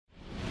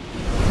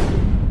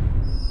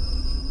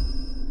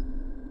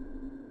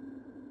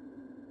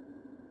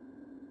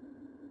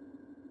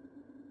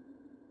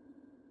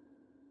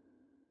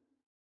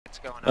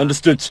going on?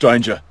 Understood,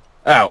 stranger.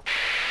 Out.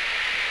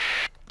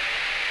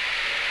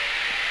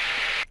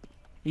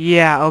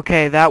 Yeah,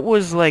 okay, that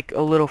was like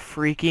a little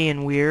freaky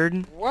and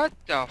weird. What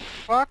the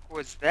fuck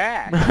was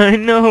that? I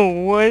know,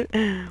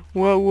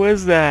 what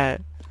was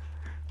that?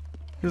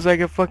 It was like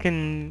a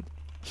fucking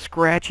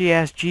scratchy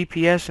ass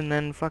GPS and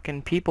then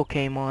fucking people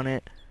came on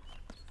it.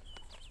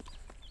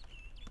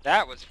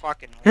 That was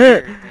fucking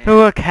weird, man.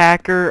 Look,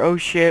 hacker, oh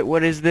shit,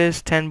 what is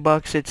this?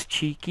 $10, it's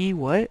cheeky,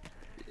 what?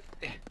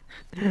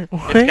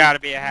 What? It's gotta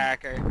be a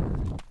hacker.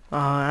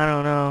 I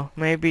don't know,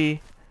 maybe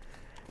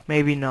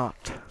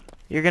not.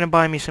 You're gonna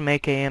buy me some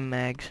AKM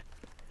mags.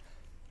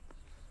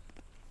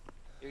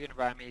 You're gonna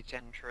buy me $10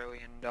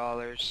 trillion.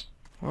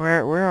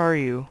 Where are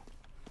you?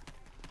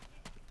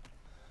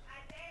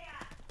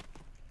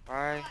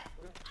 Why?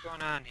 What's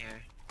going on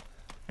here?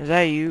 Is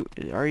that you?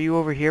 Are you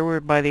over here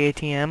by the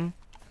ATM?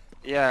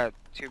 Yeah,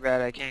 too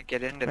bad I can't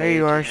get into the There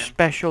you are, ATM.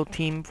 special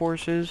team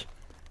forces.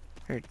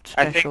 Or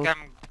I special... think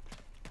I'm...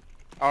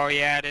 Oh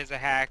yeah, it is a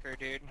hacker,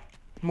 dude.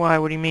 Why,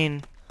 what do you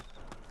mean?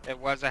 It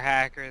was a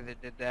hacker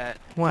that did that.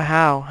 What,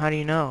 how? How do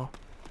you know?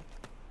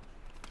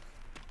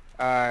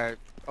 A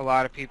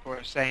lot of people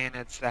are saying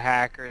it's the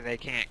hacker they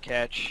can't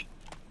catch.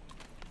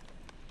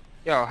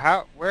 Yo,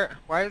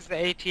 why is the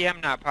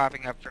ATM not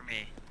popping up for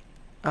me?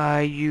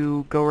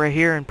 You go right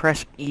here and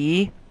press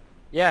E.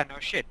 Yeah, no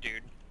shit,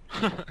 dude.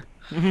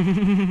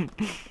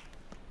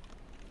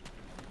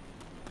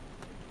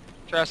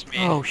 Trust me.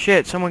 Oh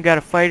shit, someone got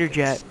a fighter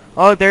jet.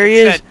 Oh, there he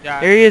is.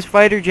 There he is,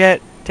 fighter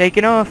jet.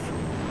 Taking off.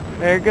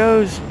 There it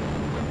goes.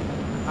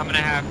 I'm gonna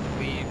have to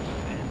leave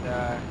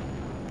and,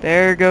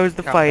 there goes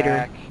the come fighter.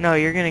 back. No,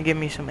 you're gonna give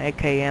me some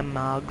AKM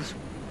mogs.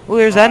 Oh,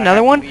 there's Oh, that I another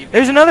have to one? leave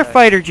There's in a another sec.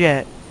 fighter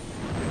jet.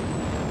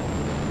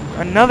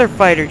 Another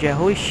fighter jet.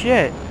 Holy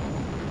shit.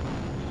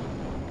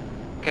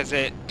 Because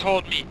it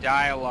told me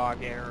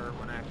dialogue error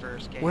when I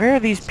first came. Where are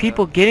these so-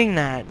 people getting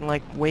that?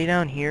 Like, way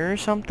down here or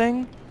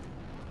something?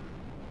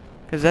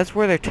 Because that's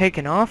where they're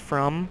taking off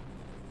from.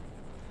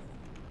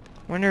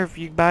 Wonder if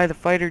you buy the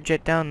fighter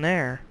jet down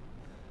there.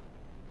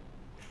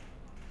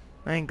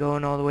 I ain't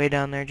going all the way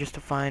down there just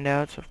to find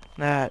out, so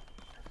that.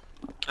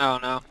 Oh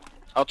no.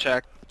 I'll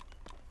check.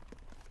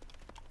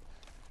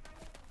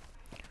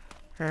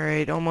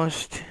 Alright,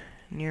 almost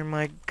near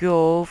my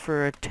goal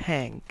for a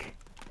tank.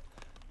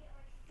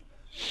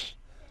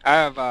 I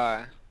have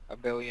 $1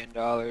 billion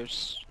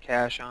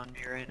cash on me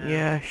right now.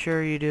 Yeah,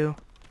 sure you do.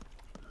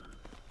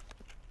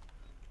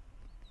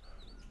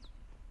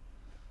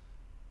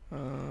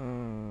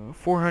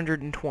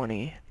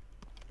 420.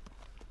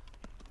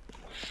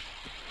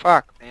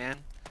 Fuck, man.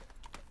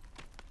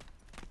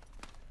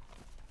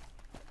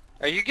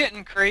 Are you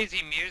getting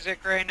crazy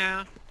music right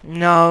now?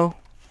 No.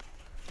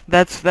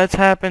 That's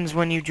happens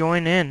when you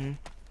join in.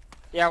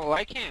 Yeah, well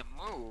I can't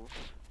move.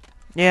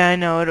 Yeah, I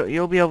know.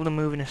 You'll be able to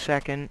move in a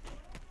second.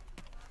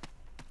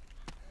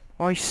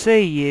 I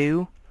see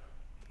you.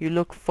 You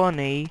look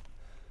funny.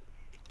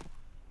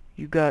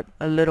 You got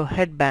a little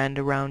headband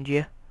around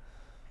you.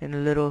 And a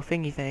little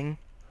thingy thing.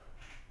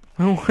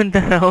 What the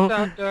hell?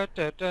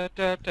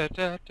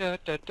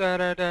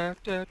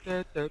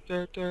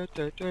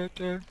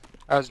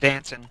 I was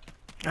dancing.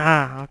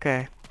 Ah,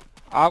 okay.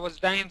 I was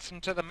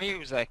dancing to the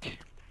music.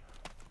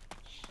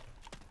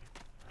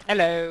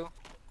 Hello.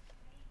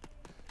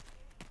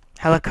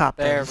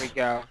 Helicopters. There we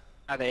go.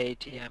 Now the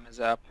ATM is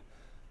up.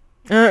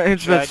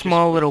 It's Should I that just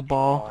small use little the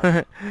ball.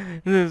 ball?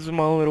 This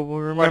small little ball.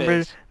 What Remember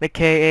is? the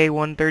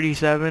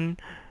KA-137?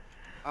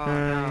 Oh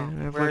no.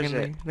 they're Where is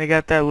fucking- it? They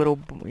got that little...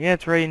 Yeah,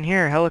 it's right in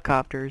here.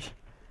 Helicopters.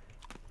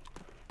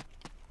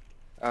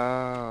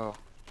 Oh.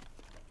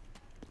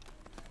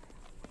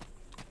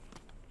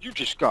 You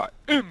just got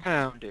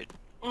impounded.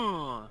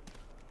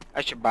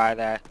 I should buy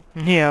that.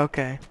 Yeah,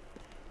 okay.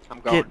 I'm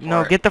going for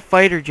No, it. get the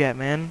fighter jet,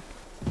 man.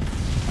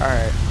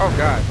 Alright. Oh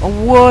god.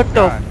 Oh, what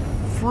the God.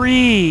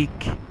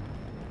 freak?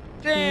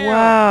 Damn!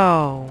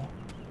 Wow.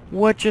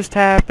 What just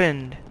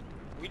happened?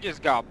 We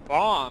just got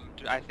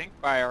bombed, I think,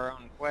 by our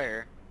own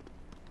player.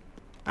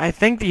 I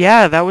think,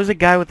 yeah, that was a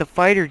guy with a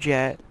fighter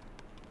jet.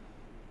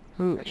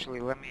 Who?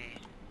 Actually, let me...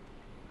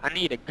 I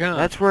need a gun.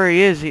 That's where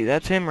he is.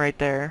 That's him right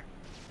there.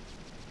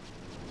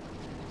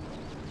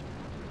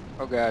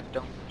 Oh god,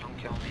 don't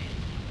kill me.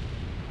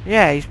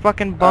 Yeah, he's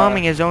fucking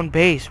bombing his own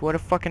base. What a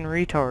fucking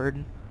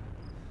retard.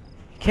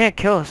 He can't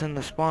kill us in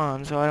the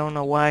spawn, so I don't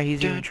know why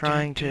he's even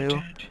trying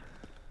to.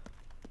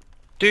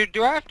 Dude,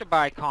 do I have to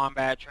buy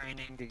combat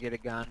training to get a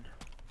gun?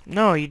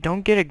 No, you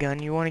don't get a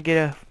gun. You want to get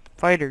a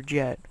fighter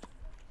jet.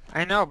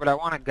 I know, but I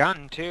want a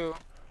gun too.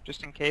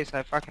 Just in case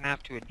I fucking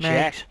have to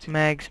Mags, eject.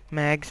 mags,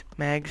 mags,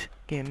 mags.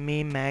 Give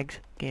me mags.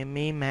 Give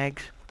me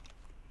mags.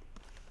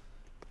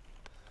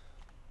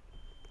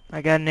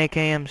 I got an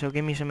AKM, so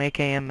give me some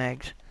AKM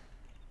mags.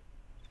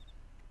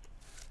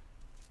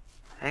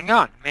 Hang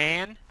on,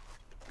 man.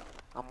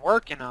 I'm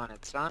working on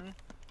it, son.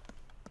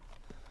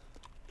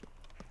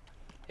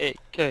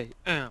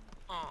 AKM.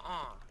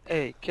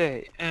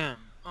 AKM.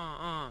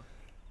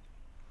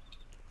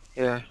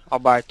 Here, I'll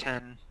buy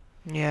 10.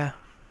 Yeah.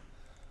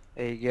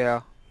 There you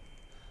go.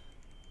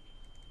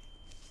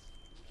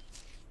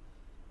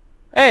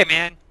 Hey,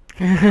 man.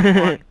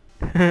 Come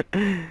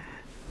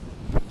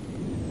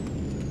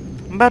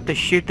I'm about to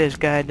shoot this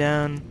guy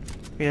down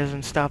if he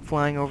doesn't stop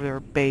flying over their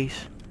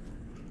base.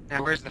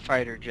 Now, where's the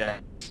fighter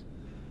jet?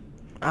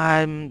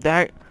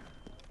 That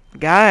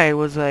guy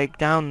was like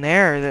down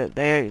there. That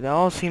they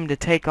all seem to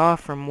take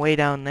off from way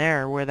down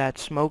there where that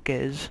smoke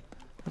is.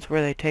 That's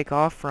where they take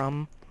off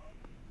from.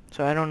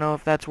 So I don't know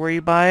if that's where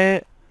you buy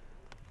it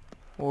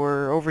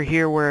or over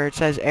here where it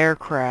says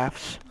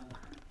aircrafts.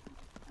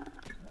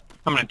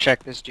 I'm gonna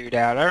check this dude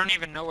out. I don't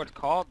even know what it's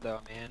called though,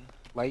 man.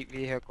 Light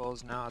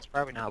vehicles? No, it's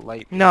probably not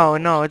light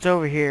vehicles. No, it's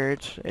over here.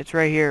 It's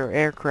right here.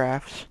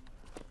 Aircrafts.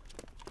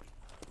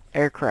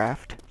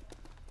 Aircraft.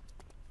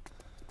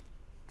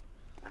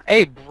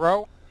 Hey,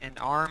 bro, an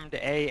armed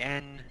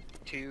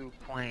AN-2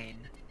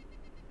 plane.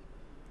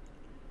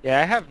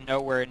 Yeah, I have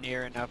nowhere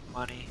near enough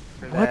money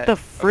for that. What the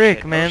frick,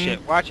 shit, man? Oh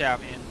shit, watch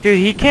out, man. Dude,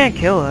 he can't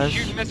kill us.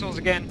 Shooting missiles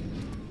again.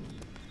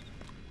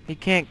 He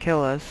can't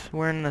kill us.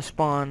 We're in the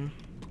spawn.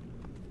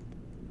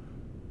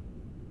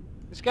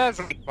 This guy's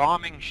like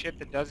bombing shit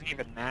that doesn't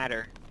even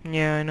matter.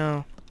 Yeah, I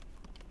know.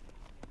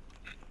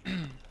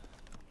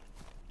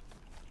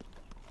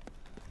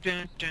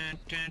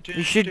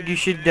 You should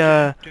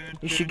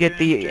get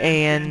the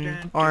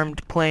AN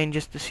armed plane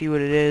just to see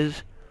what it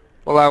is.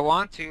 Well, I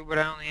want to, but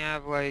I only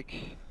have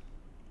like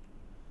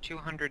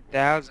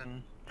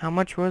 200,000. How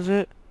much was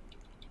it?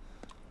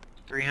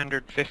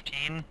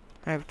 315.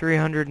 I have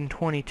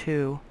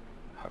 322.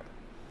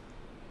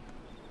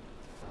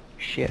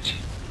 Shit.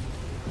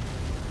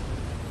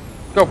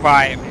 Go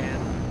buy it, man.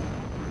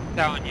 I'm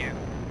telling you.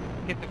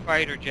 Get the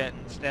fighter jet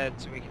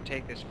instead so we can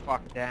take this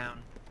fuck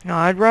down. No,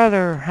 I'd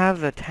rather have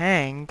the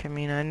tank. I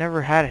mean, I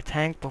never had a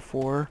tank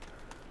before.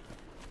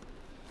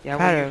 Yeah,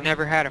 well, you've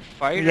never had a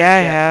fighter Yeah,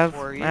 I jet have.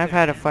 before either, I've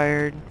had a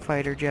man.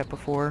 fighter jet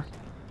before.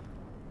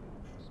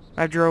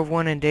 I drove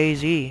one in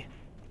DayZ.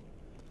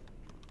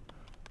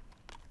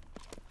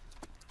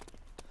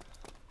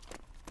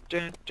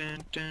 Dun,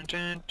 dun, dun,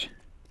 dun.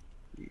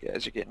 You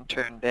guys are getting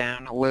turned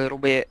down a little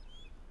bit.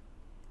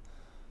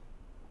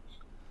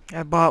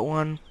 I bought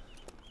one.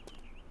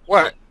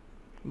 What?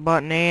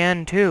 Bought an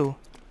AN too.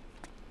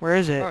 Where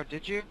is it? Oh,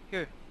 did you?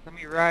 Here, let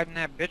me ride in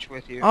that bitch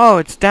with you. Oh,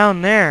 it's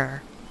down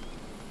there.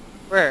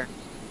 Where?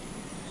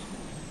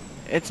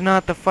 It's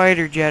not the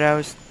fighter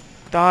jet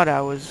thought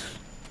I was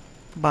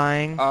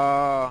buying.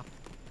 Why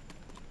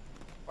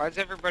is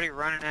everybody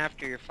running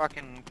after your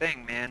fucking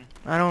thing, man?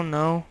 I don't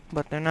know,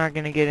 but they're not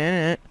gonna get in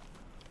it.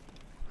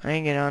 I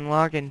ain't gonna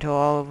unlock it until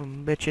all of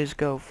them bitches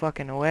go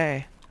fucking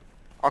away.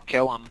 I'll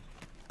kill them.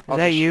 Is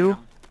that you?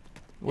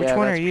 Which Yeah,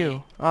 one are that's you?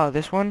 me. Oh,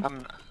 this one?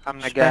 I'm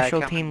the guy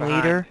Special coming team behind.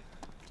 leader.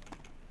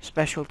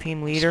 Special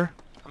team leader.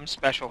 I'm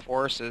special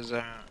forces.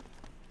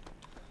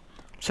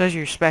 Says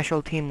you're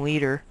special team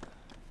leader.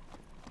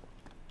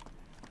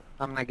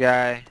 I'm the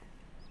guy.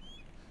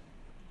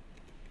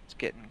 It's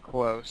getting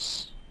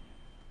close.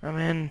 I'm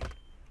in.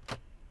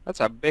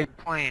 That's a big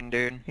plane,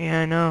 dude.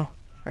 Yeah, I know.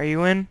 Are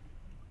you in?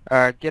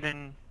 Get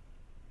in.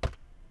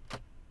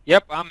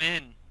 Yep, I'm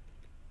in.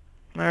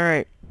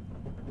 Alright.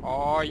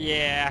 Oh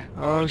yeah.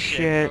 Oh,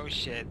 shit. Oh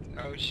shit.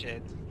 Oh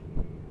shit.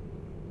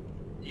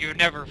 You've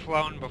never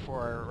flown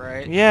before,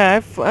 right?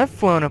 Yeah, I've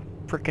flown a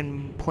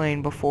frickin'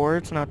 plane before.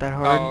 It's not that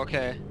hard. Oh,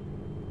 okay.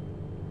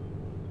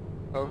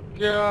 Oh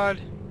god.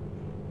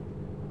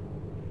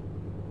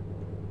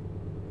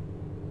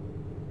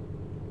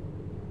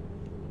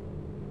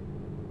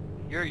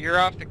 You're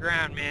off the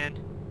ground, man.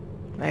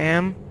 I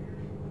am?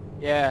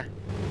 Yeah.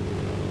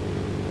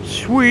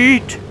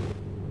 Sweet!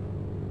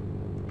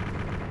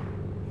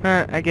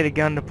 I get a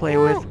gun to play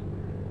with.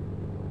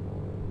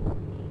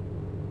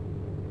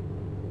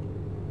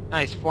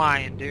 Nice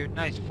flying, dude.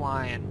 Nice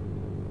flying.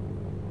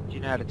 Do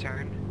you know how to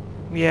turn?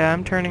 Yeah,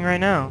 I'm turning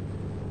right now.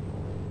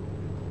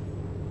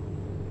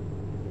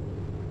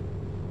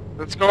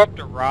 Let's go up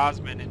to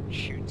Rosman and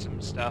shoot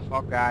some stuff.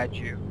 I'll guide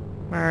you.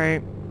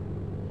 Alright.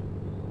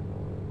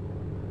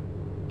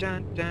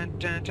 Dun dun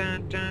dun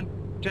dun dun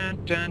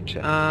dun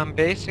dun.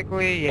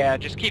 Basically, yeah,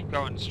 just keep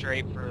going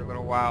straight for a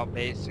little while,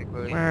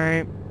 basically.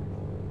 Alright.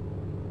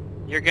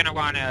 You're gonna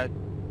wanna,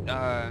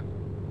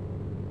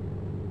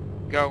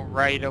 go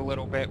right a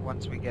little bit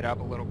once we get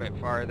up a little bit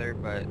farther,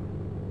 but...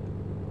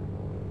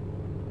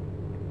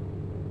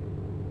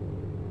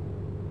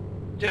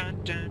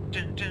 Dun dun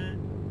dun dun.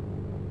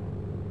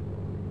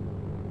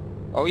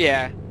 Oh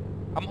yeah,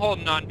 I'm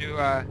holding on to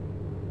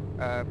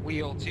a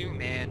wheel too,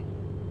 man.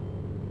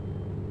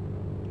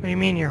 What do you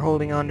mean you're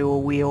holding onto a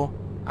wheel?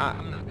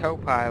 I'm the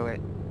co-pilot.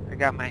 I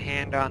got my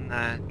hand on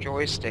the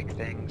joystick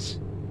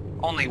things.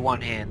 Only one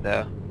hand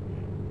though.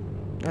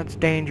 That's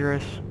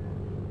dangerous.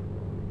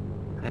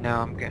 I know.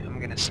 I'm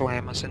gonna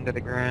slam us into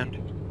the ground.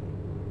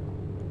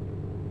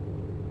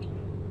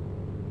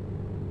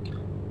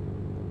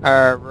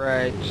 All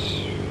right.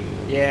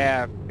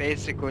 Yeah.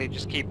 Basically,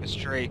 just keep a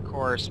straight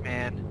course,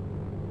 man.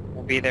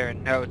 We'll be there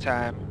in no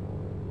time.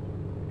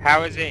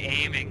 How is it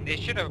aiming? They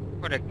should have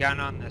put a gun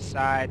on the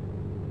side,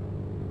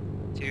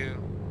 too.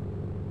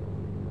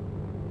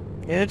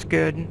 Yeah, it's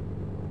good.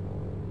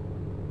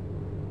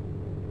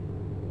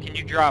 Can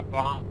you drop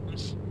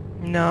bombs?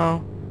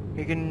 No.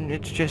 You can,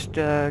 it's just,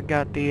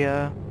 got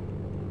the,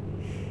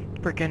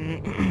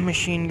 frickin'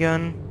 machine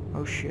gun.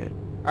 Oh shit.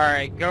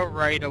 Alright, go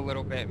right a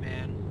little bit,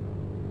 man.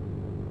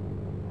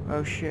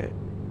 Oh shit.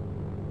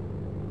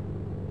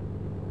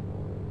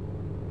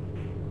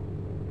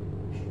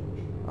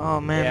 Oh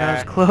man, that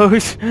was Yeah.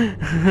 close.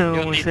 You'll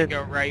Almost need to hit.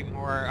 go right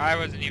more. I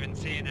wasn't even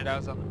seeing it, I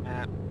was on the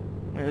map.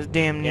 It was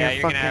damn near Yeah,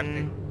 you're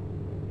fucking...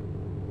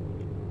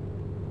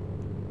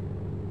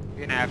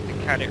 gonna have to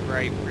cut it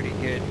right pretty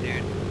good,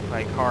 dude.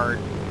 Like, hard.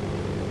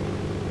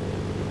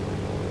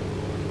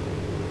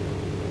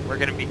 We're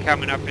gonna be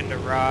coming up into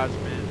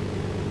Rosman.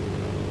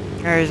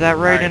 Alright, is that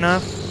right Alright,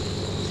 enough?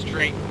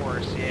 Straight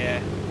course, yeah.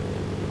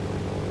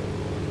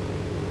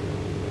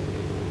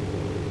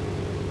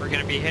 We're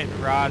gonna be hitting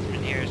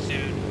Rosman here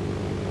soon.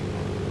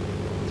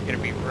 It's gonna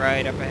be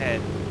right up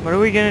ahead. What are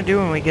we gonna do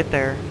when we get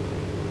there?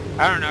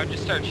 I don't know,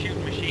 just start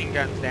shooting machine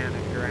guns down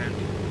at the ground.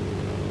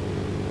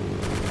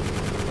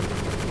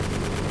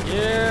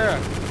 Yeah!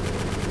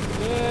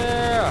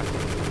 Yeah!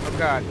 Oh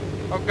god.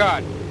 Oh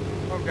god.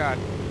 Oh god.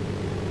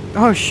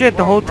 Oh shit,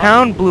 the Whoa, whole run.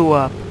 town blew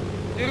up.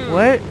 Dude!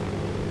 What?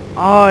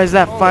 Oh, is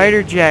that Holy-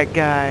 fighter jet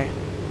guy?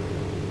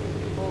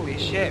 Holy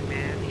shit,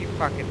 man. He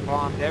fucking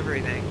bombed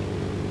everything.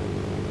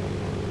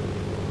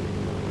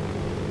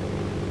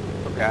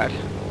 Oh god.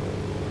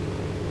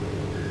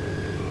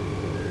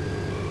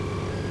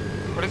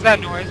 What is that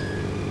noise?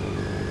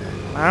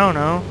 I don't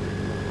know.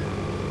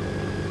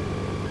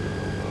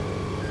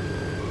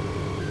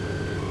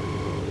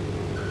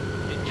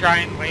 You try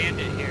and land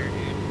it here,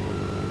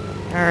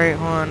 dude. Alright,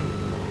 hold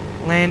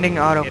on. Landing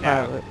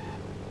autopilot.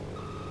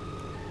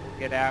 We'll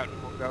get out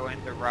and we'll go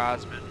into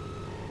Rosman.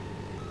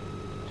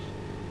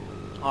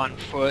 On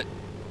foot.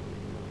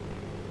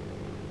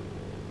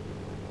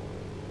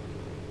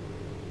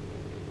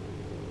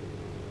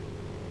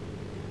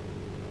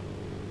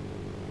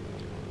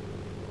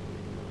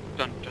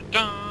 Dun dun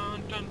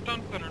dun dun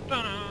dun dun dun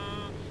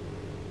dun.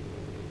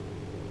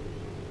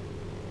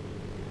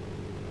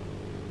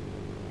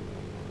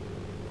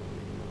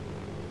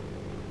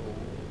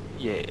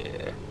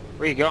 Yeah.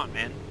 Where you going,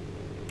 man?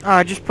 Oh,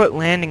 I just put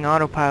landing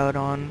autopilot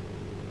on.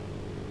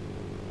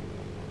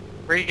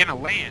 Where are you gonna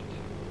land?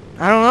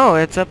 I don't know,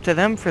 it's up to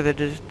them for the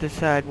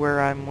decide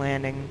where I'm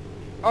landing.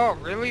 Oh,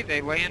 really?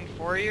 They land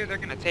for you? They're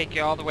gonna take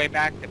you all the way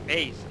back to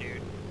base,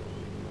 dude.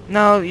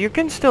 No, you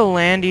can still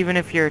land even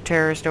if you're a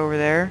terrorist over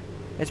there.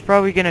 It's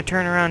probably gonna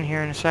turn around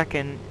here in a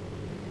second.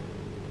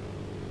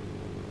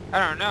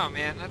 I don't know,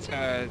 man. That's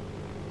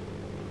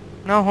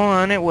No, hold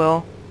on, it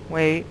will.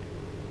 Wait.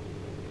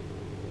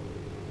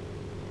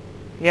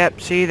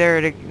 Yep, see, there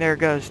it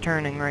goes,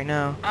 turning right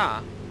now.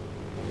 ah.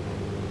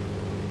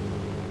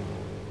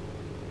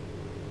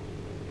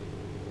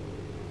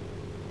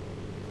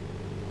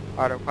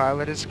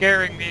 Autopilot is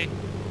scaring me.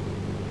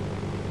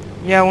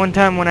 Yeah, one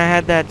time when I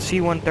had that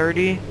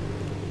C-130,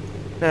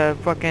 the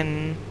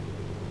fucking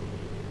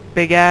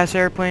big-ass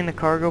airplane, the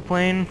cargo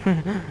plane,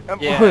 I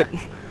Yeah. put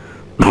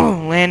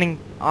landing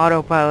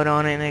autopilot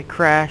on it and it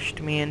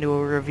crashed me into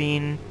a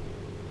ravine.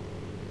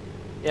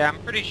 Yeah, I'm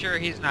pretty sure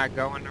he's not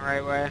going the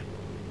right way.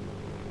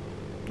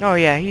 Oh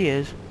yeah, he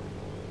is.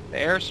 The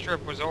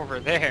airstrip was over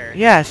there.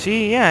 Yeah,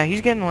 see, yeah,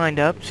 he's getting lined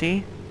up,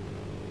 see?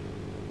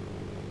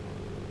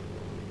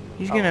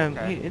 He's Oh, gonna,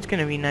 okay. it's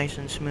gonna be nice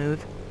and smooth.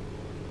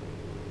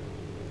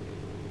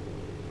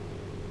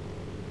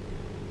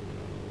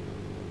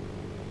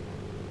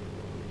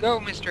 Go,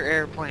 Mr.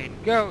 Airplane.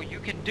 Go, you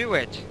can do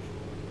it.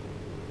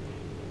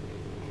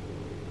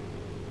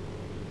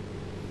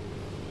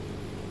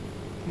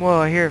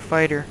 Whoa, I hear a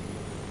fighter.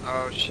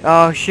 Oh, shit.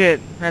 Oh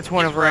shit, that's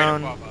one He's of our right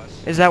own. above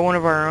us. Is that one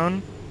of our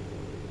own?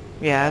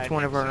 Yeah, Yeah, that's I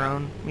one of think our so.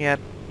 own. Yep,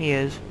 he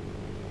is.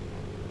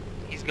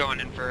 He's going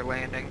in for a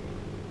landing.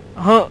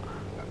 Huh?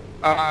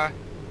 Uh,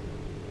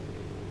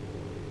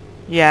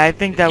 Yeah, I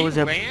think did that he was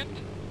a... land?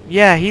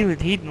 Yeah, he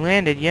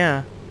landed,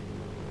 yeah.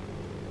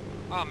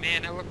 Oh,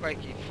 man, it looked like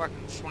he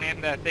fucking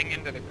slammed that thing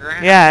into the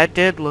ground. Yeah, it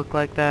did look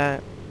like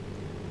that.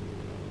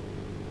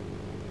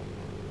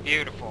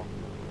 Beautiful.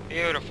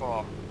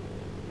 Beautiful.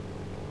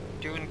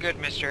 Doing good,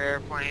 Mr.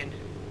 Airplane.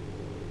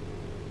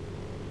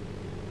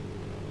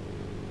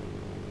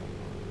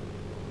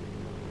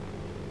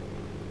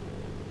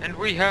 And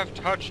we have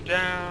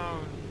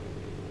touchdown.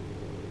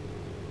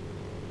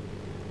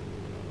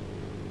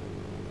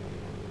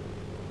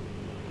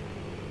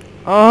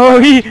 Oh,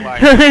 he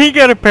Fly. he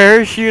got a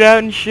parachute out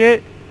and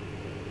shit.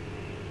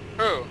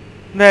 Who?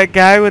 That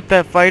guy with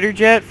the fighter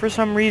jet, for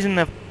some reason,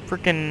 the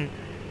freaking...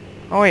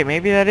 Oh wait,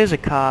 maybe that is a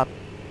cop.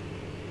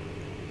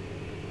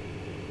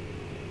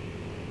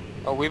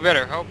 Oh, we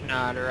better hope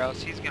not, or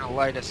else he's gonna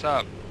light us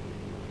up.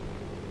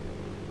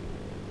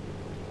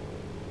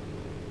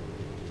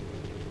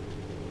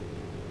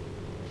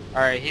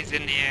 Alright, he's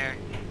in the air.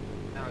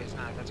 No, he's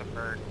not. That's a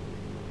bird.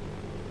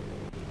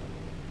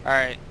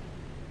 Alright.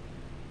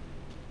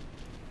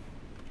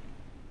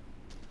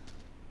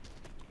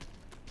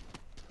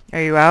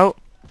 Are you out?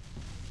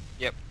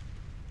 Yep.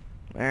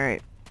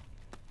 Alright.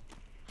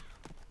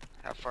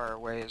 How far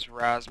away is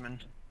Rosman?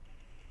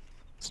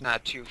 It's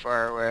not too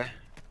far away.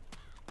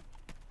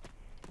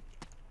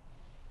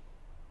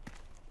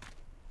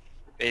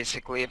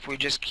 Basically, if we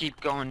just keep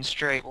going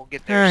straight, we'll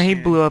get there He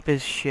soon. blew up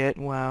his shit.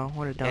 Wow,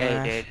 what a dumbass.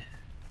 Yeah, he did.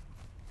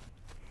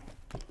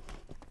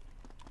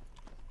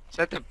 Is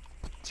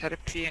that a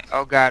P?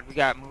 Oh god, we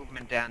got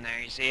movement down there.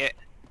 You see it?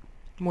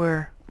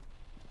 Where?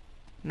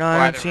 No, I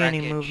By don't the see any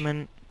wreckage.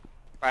 movement.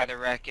 By the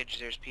wreckage,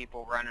 there's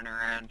people running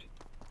around.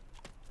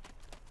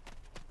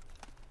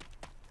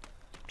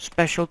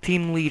 Special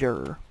team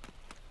leader.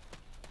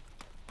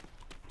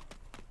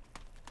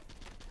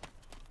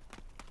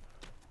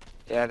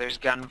 Yeah, there's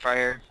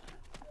gunfire.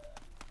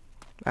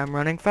 I'm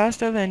running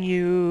faster than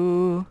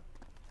you.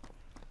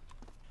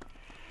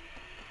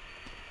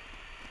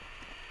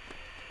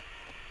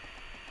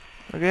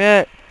 Look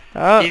at it.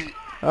 Oh, He's,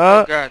 oh,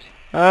 oh god,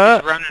 oh.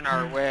 he's running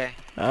our way.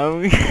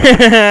 Oh,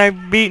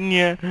 I'm beating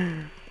you.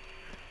 I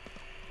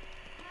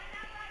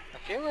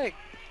feel like,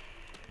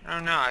 I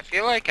don't know, I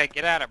feel like I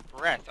get out of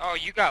breath. Oh,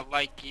 you got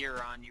light gear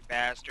on, you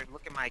bastard.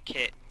 Look at my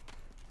kit.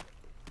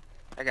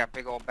 I got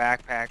big old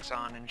backpacks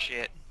on and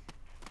shit.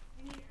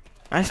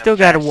 I still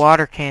got a vest.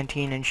 water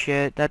canteen and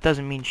shit. That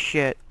doesn't mean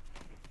shit.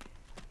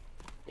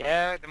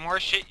 Yeah, the more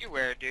shit you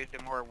wear, dude,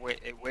 the more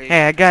it weighs.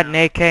 Hey, I got down.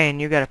 an AK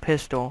and you got a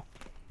pistol.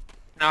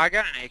 No, I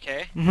got an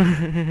AK.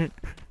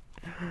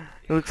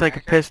 It looks like a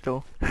cracker.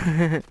 pistol.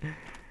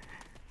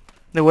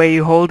 The way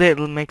you hold it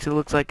makes it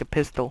look like a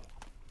pistol.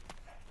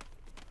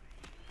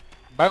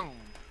 Boom.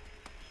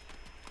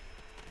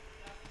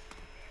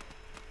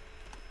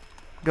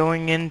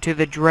 Going into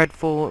the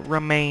dreadful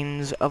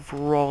remains of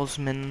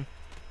Rosman.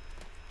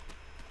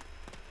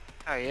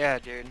 Oh yeah,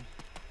 dude.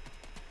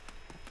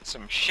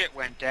 Some shit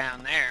went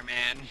down there,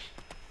 man.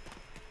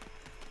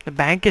 The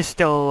bank is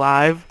still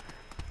alive.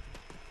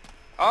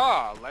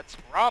 Oh, let's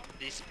rob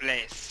this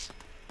place.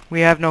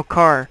 We have no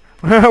car.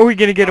 How are we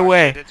gonna get Oh,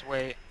 away? shit, it's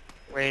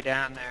way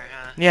down there,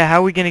 huh? Yeah, how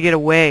are we gonna get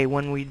away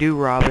when we do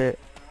rob it?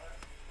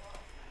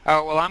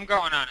 Oh, well, I'm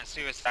going on a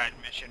suicide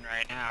mission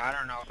right now. I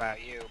don't know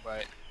about you,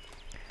 but...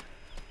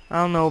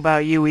 I don't know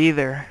about you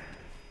either.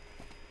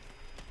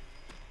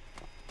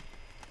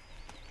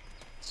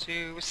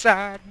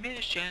 Suicide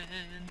mission.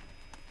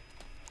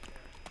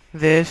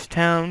 This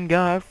town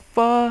got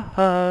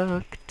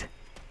fucked.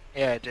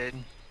 Yeah, it did.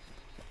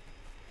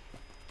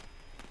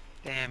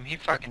 Damn, he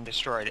fucking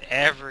destroyed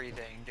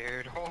everything,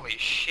 dude. Holy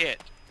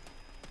shit.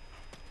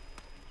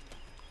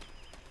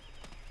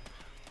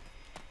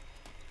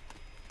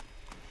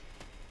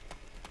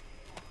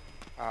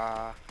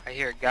 I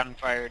hear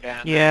gunfire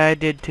down there. Yeah, I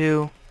did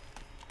too.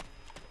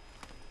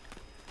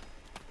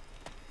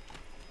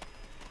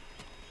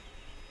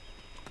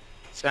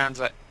 Sounds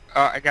like...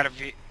 Oh, I got a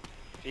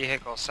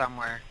vehicle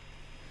somewhere.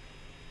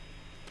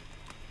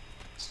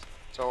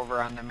 It's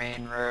over on the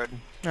main road.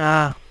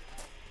 Ah,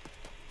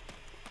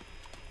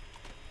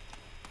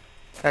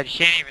 God, you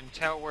can't even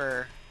tell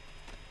where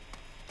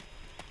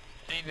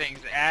anything's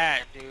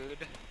at, dude.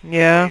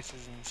 yeah. This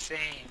place is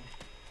insane.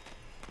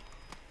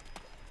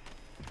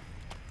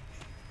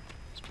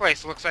 This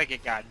place looks like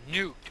it got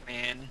nuked,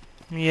 man.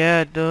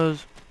 Yeah, it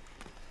does.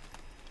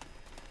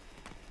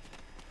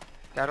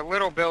 Got a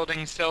little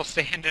building still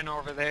standing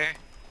over there.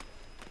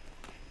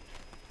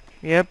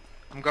 Yep.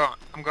 I'm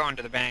going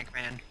to the bank,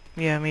 man.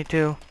 Yeah, me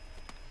too.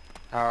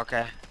 Oh,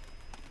 okay.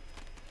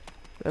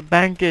 The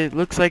bank, it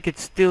looks like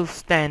it's still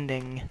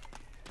standing.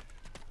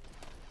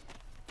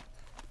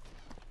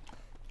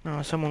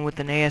 Oh, someone with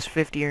an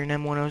AS-50 or an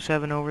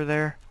M107 over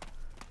there.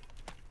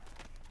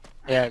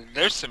 Yeah,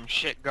 there's some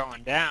shit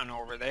going down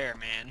over there,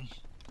 man.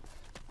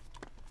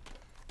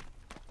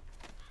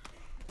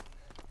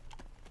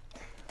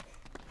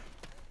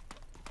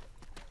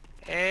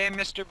 Hey,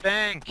 Mr.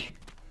 Bank.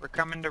 We're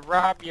coming to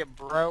rob you,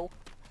 bro.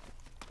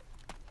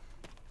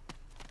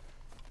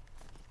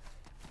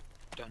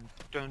 Dun,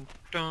 dun,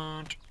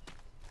 dun.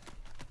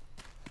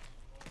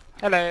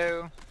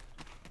 Hello.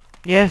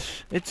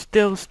 Yes, it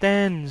still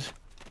stands.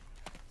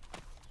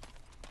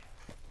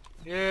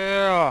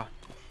 Yeah.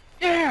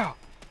 Yeah.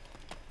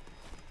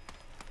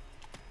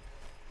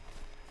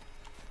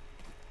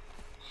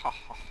 Ha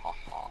ha ha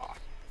ha.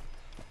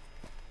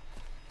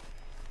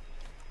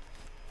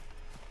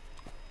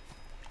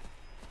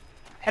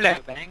 Hello,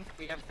 bank.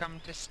 We have come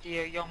to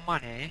steal your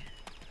money.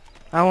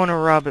 I want to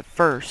rob it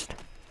first.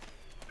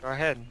 Go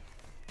ahead.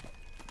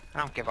 I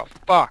don't give a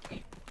fuck.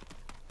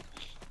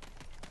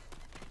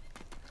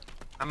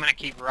 I'm gonna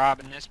keep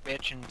robbing this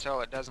bitch until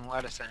it doesn't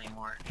let us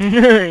anymore.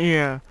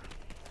 Yeah.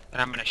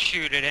 And I'm gonna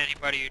shoot at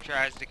anybody who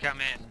tries to come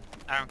in.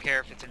 I don't care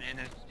if it's an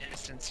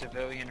innocent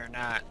civilian or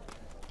not.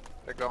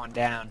 They're going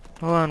down.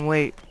 Hold on,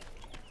 wait.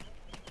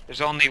 There's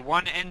only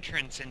one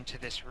entrance into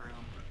this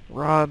room.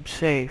 Rob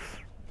safe.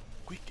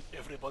 Quick,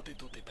 everybody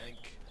to the bank.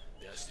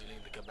 They are stealing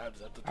the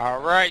kebabs out of the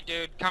Alright,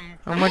 dude, come.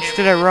 How much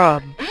did I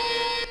rob?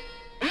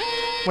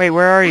 Wait,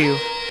 where are you?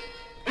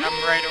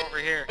 I'm right over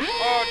here.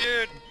 Oh,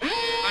 dude!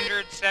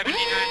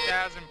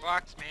 179,000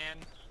 bucks, man.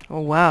 Oh,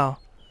 wow.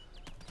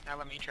 Now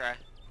let me try.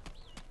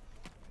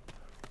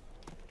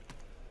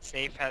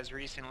 Safe has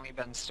recently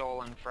been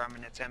stolen from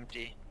and it's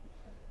empty.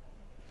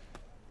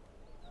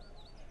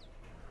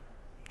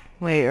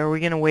 Wait, are we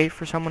gonna wait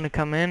for someone to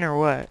come in or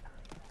what?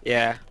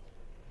 Yeah.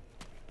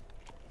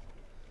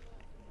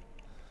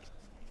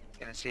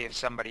 Gonna see if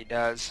somebody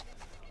does.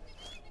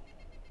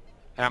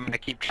 And I'm gonna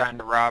keep trying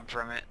to rob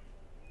from it.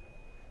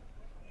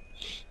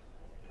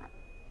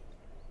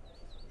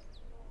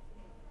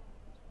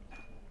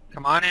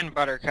 Come on in,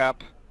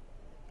 Buttercup.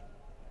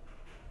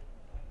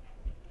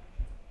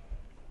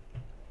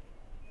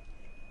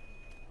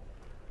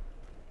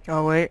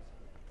 Oh wait,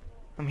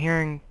 I'm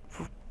hearing.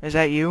 Is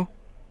that you?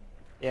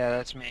 Yeah,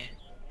 that's me.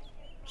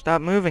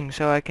 Stop moving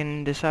so I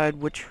can decide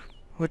which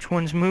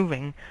one's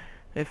moving,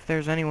 if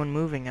there's anyone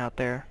moving out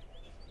there.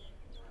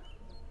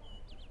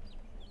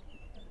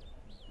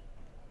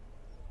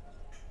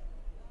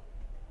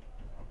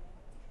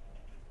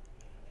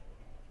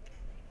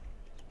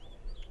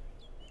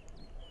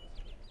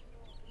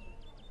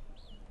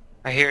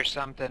 I hear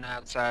something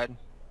outside.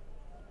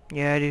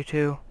 Yeah, I do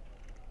too.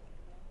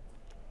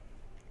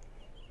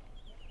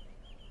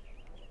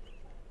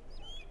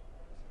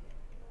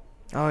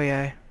 Oh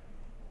yeah.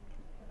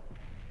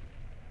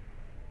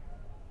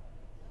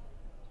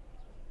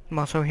 I'm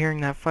also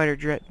hearing that fighter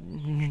jet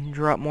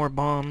drop more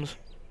bombs.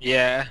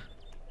 Yeah.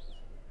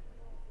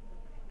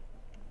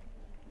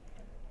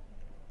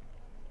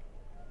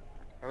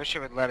 I wish it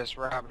would let us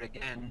rob it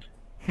again.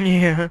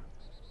 Yeah.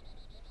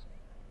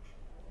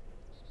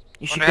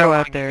 You should Wonder how go long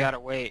out you there. gotta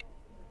wait.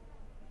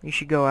 You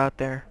should go out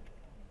there.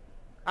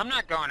 I'm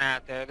not going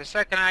out there. The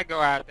second I go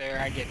out there,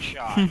 I get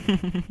shot.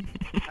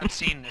 I've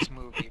seen this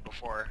movie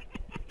before.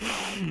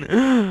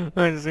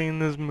 I've seen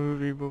this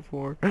movie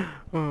before.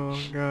 Oh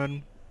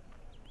god.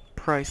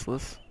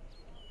 Priceless.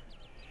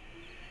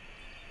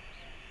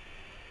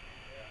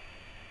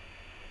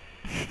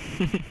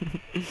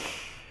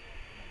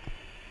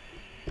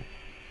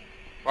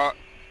 Well,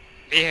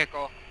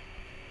 vehicle.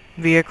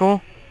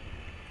 Vehicle?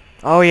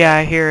 Oh yeah,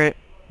 I hear it.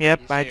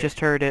 Yep, He's I here. just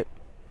heard it.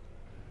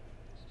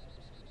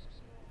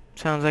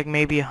 Sounds like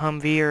maybe a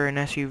Humvee or an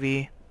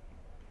SUV.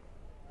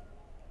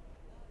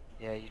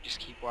 Yeah, you just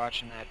keep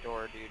watching that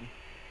door, dude.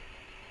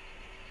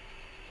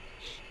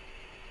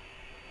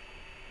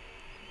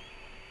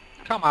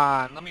 Come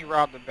on, let me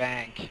rob the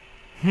bank.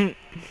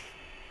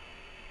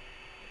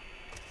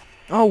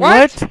 Oh,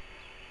 What? what?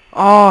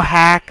 Oh,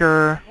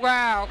 hacker.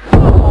 Wow,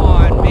 come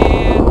on,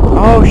 man.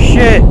 Oh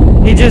shit,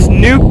 he just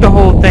nuked the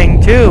whole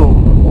thing too.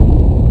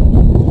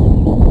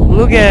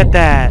 Look at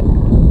that.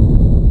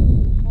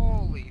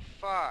 Holy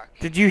fuck.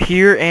 Did you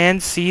hear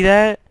and see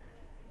that?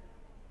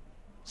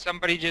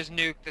 Somebody just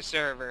nuked the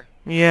server.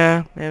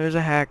 Yeah, it was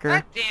a hacker.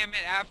 God damn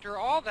it, after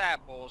all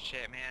that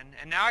bullshit, man.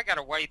 And now I got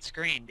a white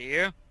screen, do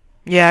you?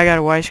 Yeah, I got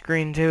a white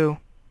screen too.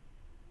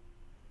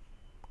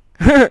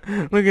 Look at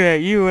that,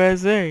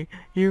 USA.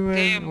 Damn, look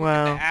at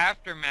Wow. the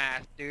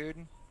aftermath,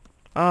 dude.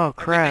 Oh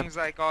crap. Everything's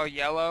like all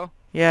yellow.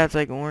 Yeah, it's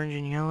like orange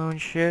and yellow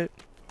and shit.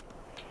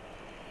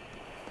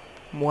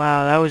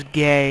 Wow, that was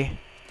gay.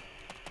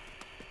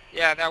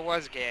 Yeah, that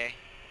was gay.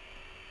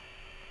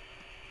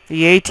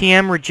 The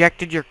ATM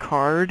rejected your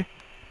card?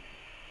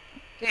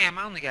 Damn,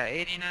 I only got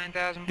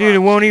 89,000 bucks. Dude, it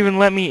won't even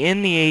let me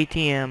in the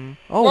ATM.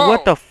 Oh, Whoa.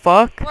 what the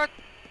fuck? What?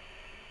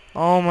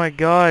 Oh my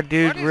god,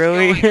 dude, What is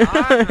really? going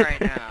on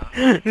right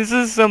now? This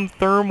is some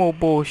thermal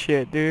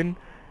bullshit, dude.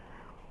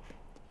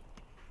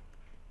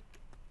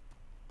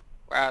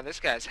 Wow, this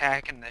guy's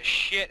hacking the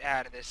shit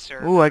out of this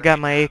server. Ooh, I got right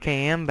my now.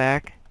 AKM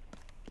back.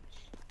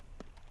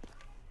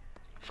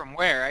 From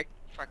where? I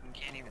fucking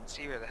can't even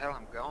see where the hell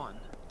I'm going.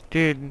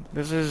 Dude,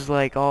 this is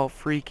like all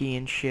freaky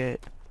and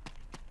shit.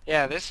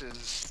 Yeah, this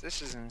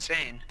is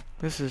insane.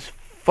 This is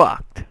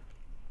fucked.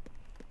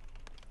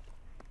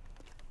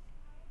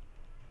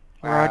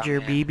 Wow, Roger,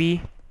 man.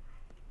 BB.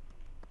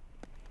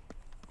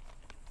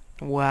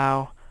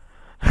 Wow.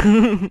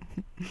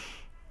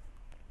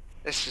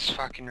 This is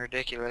fucking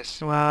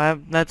ridiculous. Wow,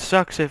 that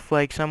sucks if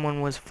like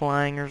someone was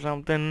flying or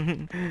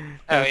something.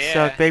 That Oh, yeah.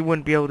 suck. They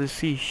wouldn't be able to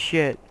see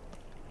shit.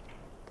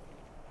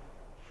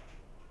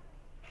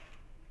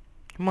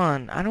 Come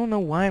on, I don't know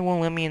why it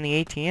won't let me in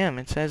the ATM.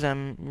 It says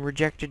I'm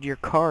rejected your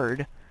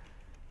card.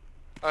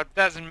 Well, it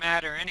doesn't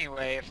matter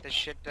anyway if this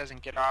shit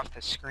doesn't get off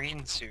the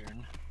screen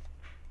soon.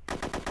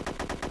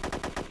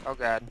 Oh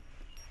god.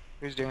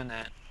 Who's doing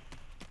that?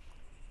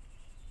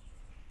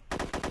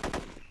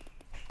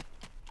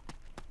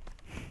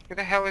 Who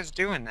the hell is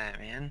doing that,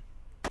 man?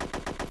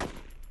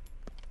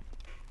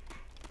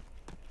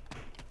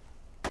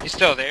 You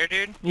still there,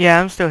 dude?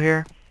 Yeah, I'm still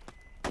here.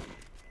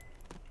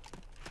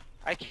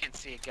 I can't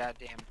see a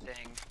goddamn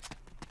thing.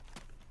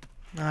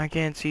 No, I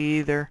can't see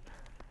either.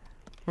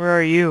 Where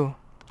are you?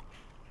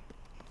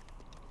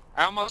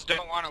 I almost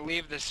don't want to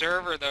leave the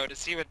server, though, to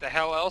see what the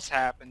hell else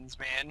happens,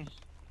 man.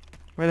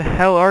 Where the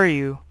hell are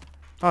you?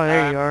 Oh,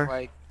 there you are.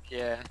 Like,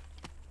 yeah.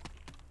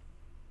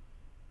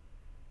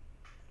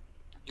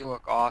 You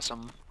look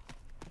awesome.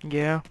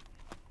 Yeah.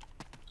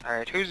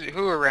 Alright,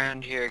 who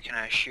around here can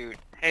I shoot?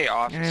 Hey,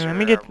 officer. Let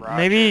me get Roger.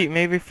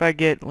 maybe if I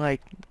get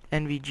like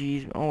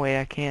NVGs. Oh wait,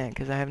 I can't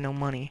because I have no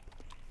money.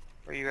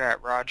 Where you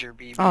at, Roger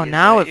BB? Oh, Is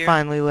now that it you?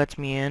 finally lets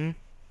me in.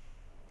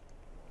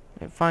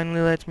 It finally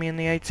lets me in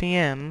the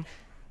ATM.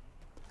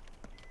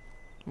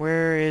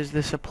 Where is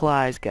the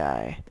supplies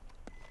guy?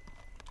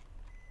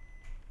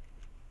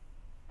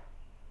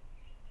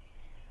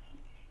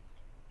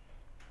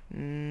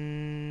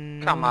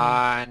 Come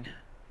on.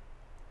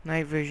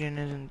 Night vision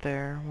isn't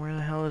there. Where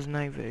the hell is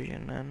night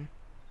vision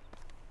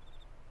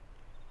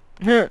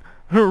then?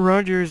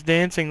 Roger is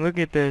dancing. Look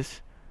at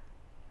this.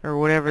 Or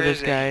whatever Where this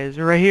is he? guy is.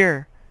 Right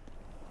here.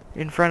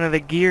 In front of the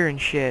gear and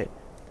shit.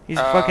 He's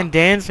fucking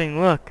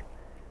dancing. Look.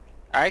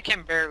 I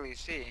can barely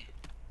see.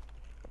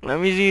 Let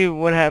me see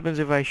what happens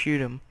if I shoot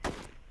him.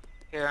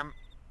 Here,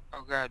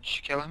 oh god, did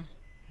you kill him?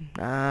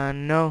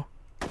 No.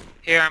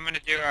 Here, I'm gonna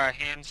do a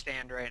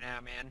handstand right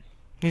now, man.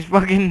 He's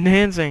fucking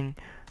dancing.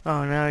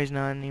 Oh, now he's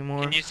not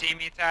anymore. Can you see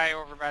me, Ty,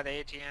 over by the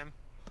ATM?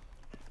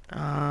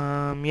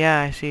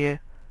 Yeah, I see it.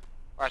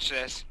 Watch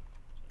this.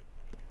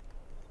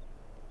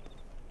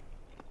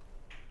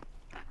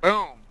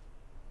 Boom.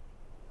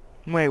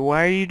 Wait,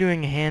 why are you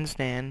doing a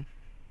handstand?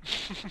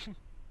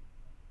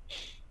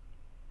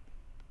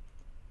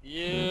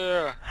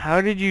 Yeah.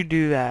 How did you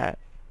do that?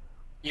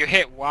 You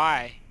hit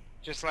Y.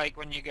 Just like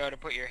when you go to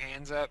put your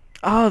hands up.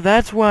 Oh,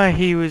 that's why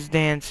he was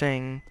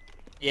dancing.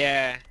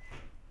 Yeah.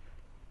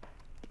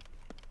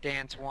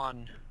 Dance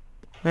 1.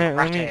 Hey,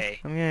 Karate.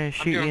 I'm gonna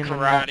shoot you in the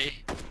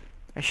karate. nuts.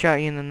 I shot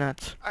you in the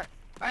nuts.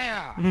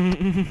 Aya.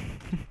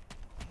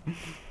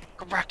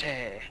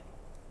 Karate.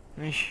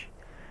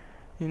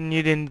 And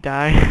you didn't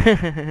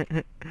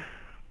die.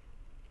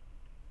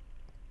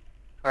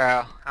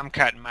 Well, I'm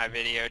cutting my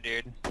video,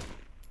 dude.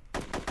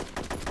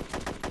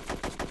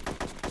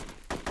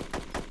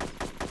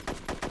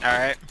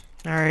 Alright.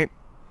 Alright.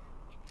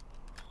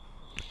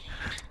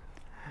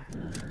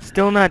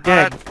 Still not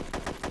dead.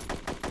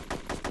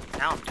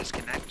 Now I'm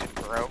disconnected,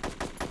 bro.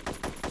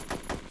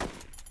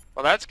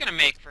 Well, that's gonna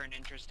make for an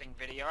interesting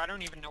video. I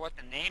don't even know what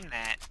to name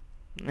that.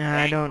 Nah, Bank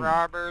I don't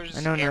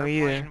robbers, know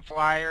airplane either.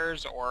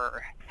 flyers,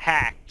 or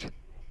hacked.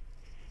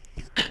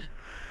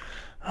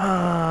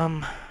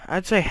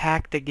 I'd say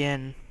hacked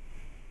again.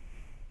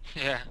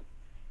 Yeah.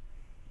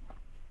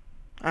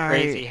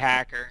 Alright. Crazy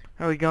hacker.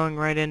 Are we going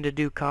right in to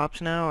do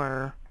cops now,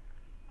 or?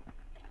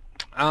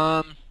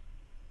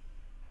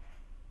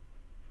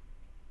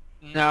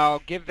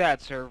 No, give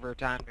that server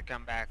time to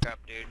come back up,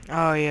 dude.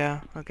 Oh,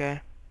 yeah,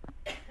 okay.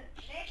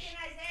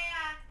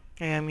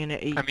 Hey, I'm gonna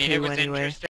eat I mean, it too was anyway. interesting.